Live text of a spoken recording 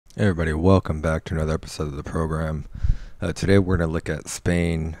Hey everybody, welcome back to another episode of the program. Today we're going to look at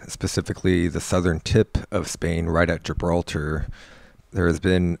Spain, specifically the southern tip of Spain, right at Gibraltar. There has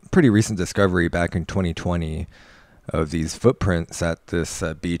been pretty recent discovery back in 2020 of these footprints at this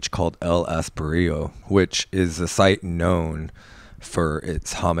beach called El Asperillo, which is a site known for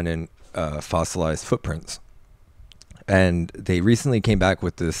its hominin fossilized footprints. And they recently came back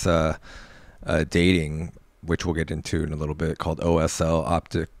with this dating, which we'll get into in a little bit, called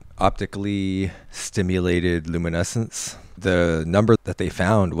OSL, optically stimulated luminescence. The number that they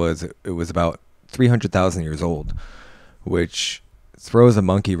found was it was about 300,000 years old, which throws a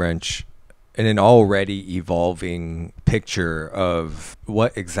monkey wrench in an already evolving picture of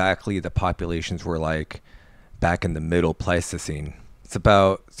what exactly the populations were like back in the Middle Pleistocene. It's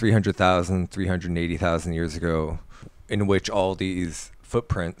about 300,000, 380,000 years ago, in which all these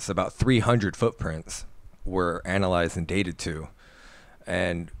footprints, about 300 footprints, were analyzed and dated to.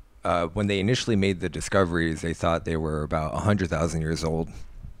 And when they initially made the discoveries, they thought they were about 100,000 years old,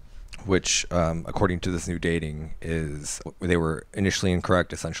 which, according to this new dating, they were initially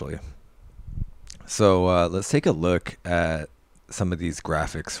incorrect, essentially. So let's take a look at some of these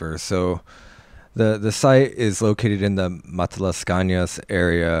graphics first. So the site is located in the Matalascañas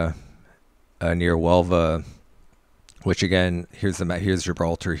area near Huelva, which again, here's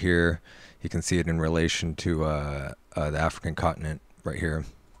Gibraltar here. You can see it in relation to the African continent right here.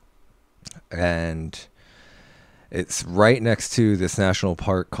 And it's right next to this national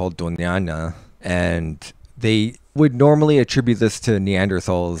park called Doñana. And they would normally attribute this to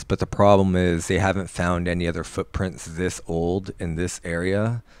Neanderthals, but the problem is they haven't found any other footprints this old in this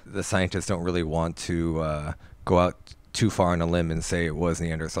area. The scientists don't really want to go out too far on a limb and say it was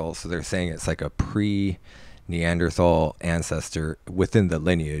Neanderthal, so they're saying it's like a pre-Neanderthal ancestor within the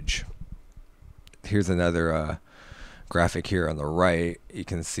lineage. Here's another graphic here on the right. You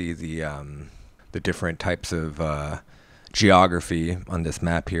can see the different types of geography on this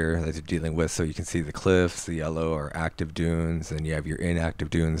map here that you're dealing with. So you can see the cliffs, the yellow are active dunes, and you have your inactive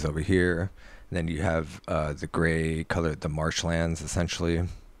dunes over here. And then you have the gray color, the marshlands, essentially.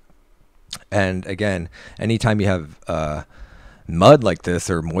 And again, anytime you have mud like this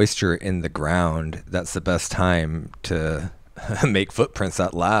or moisture in the ground, that's the best time to make footprints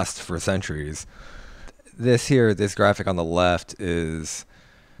that last for centuries. This graphic on the left is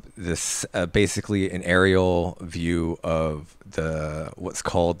this basically an aerial view of what's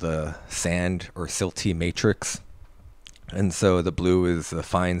called the sand or silty matrix. And so the blue is the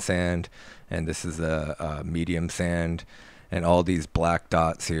fine sand, and this is the medium sand. And all these black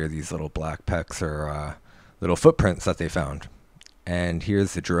dots here, these little black pecks, are little footprints that they found. And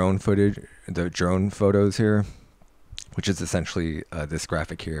here's the drone footage, the drone photos here, which is essentially this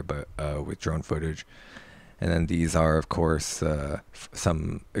graphic here, but with drone footage. And then these are, of course,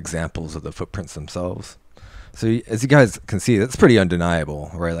 some examples of the footprints themselves. So as you guys can see, that's pretty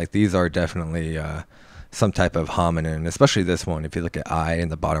undeniable, right? Like these are definitely some type of hominin, especially this one. If you look at eye in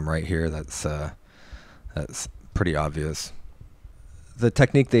the bottom right here, that's pretty obvious. The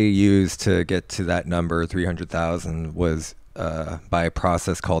technique they used to get to that number, 300,000, was by a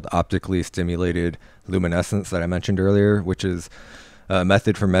process called optically stimulated luminescence that I mentioned earlier, which is a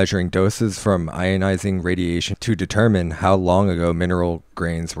method for measuring doses from ionizing radiation to determine how long ago mineral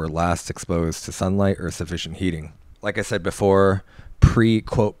grains were last exposed to sunlight or sufficient heating. Like I said before,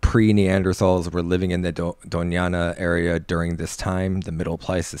 pre-Neanderthals were living in the Doñana area during this time, the Middle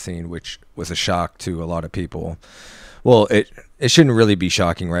Pleistocene, which was a shock to a lot of people. Well, it shouldn't really be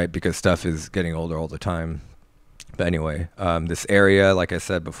shocking, right? Because stuff is getting older all the time. But anyway, this area, like I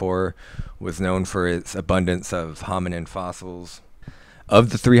said before, was known for its abundance of hominin fossils.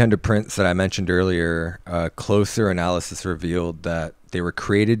 Of the 300 prints that I mentioned earlier, closer analysis revealed that they were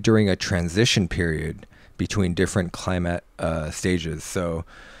created during a transition period between different climate stages. So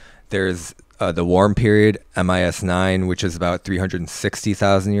there's the warm period, MIS9, which is about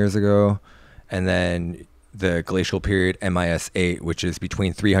 360,000 years ago, and then the glacial period, MIS8, which is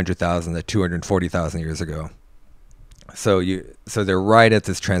between 300,000 to 240,000 years ago. So they're right at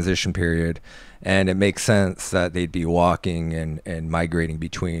this transition period, and it makes sense that they'd be walking and migrating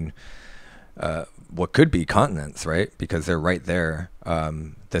between what could be continents, right? Because they're right there.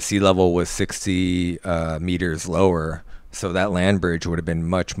 The sea level was 60 meters lower, so that land bridge would have been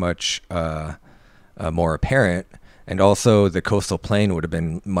much more apparent. And also the coastal plain would have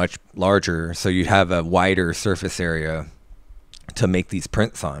been much larger, so you'd have a wider surface area to make these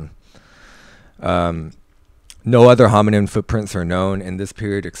prints on. No other hominin footprints are known in this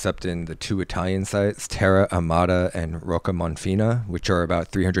period except in the two Italian sites, Terra Amata and Rocca Monfina, which are about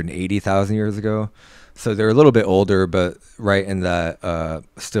 380,000 years ago. So they're a little bit older, but right in that,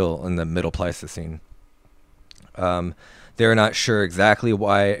 still in the middle Pleistocene. They're not sure exactly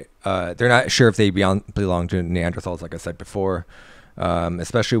why. They're not sure if they belong to Neanderthals, like I said before,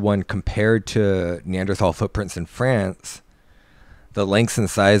 especially when compared to Neanderthal footprints in France. The lengths and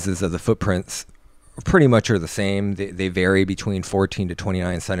sizes of the footprints pretty much are the same. They vary between 14 to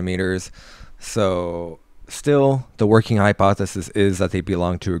 29 centimeters. So still, the working hypothesis is that they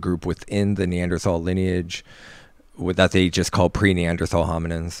belong to a group within the Neanderthal lineage that they just call pre-Neanderthal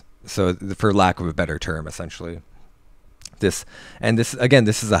hominins. So for lack of a better term, essentially. This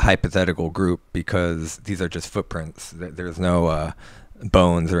is a hypothetical group because these are just footprints. There's no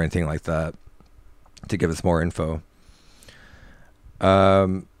bones or anything like that to give us more info.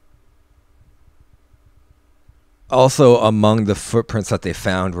 Also, among the footprints that they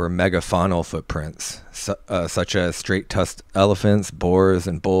found were megafaunal footprints, such as straight-tusked elephants, boars,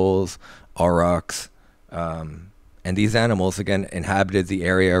 and bulls, aurochs. And these animals, again, inhabited the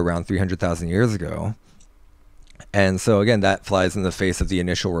area around 300,000 years ago. And so, again, that flies in the face of the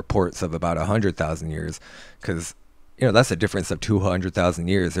initial reports of about 100,000 years, because, that's a difference of 200,000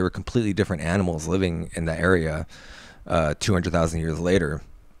 years. There were completely different animals living in the area 200,000 years later.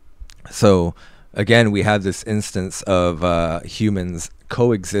 So, again, we have this instance of humans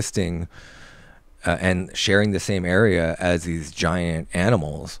coexisting and sharing the same area as these giant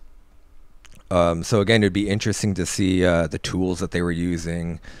animals. So, again, it'd be interesting to see the tools that they were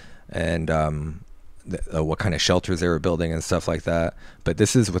using and what kind of shelters they were building and stuff like that. But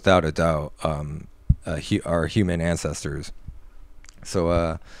this is without a doubt our human ancestors.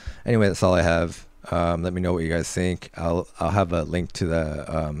 So anyway, that's all I have. Let me know what you guys think. I'll have a link to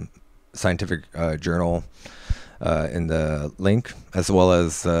the scientific journal in the link, as well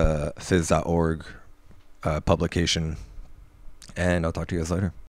as phys.org publication. And I'll talk to you guys later.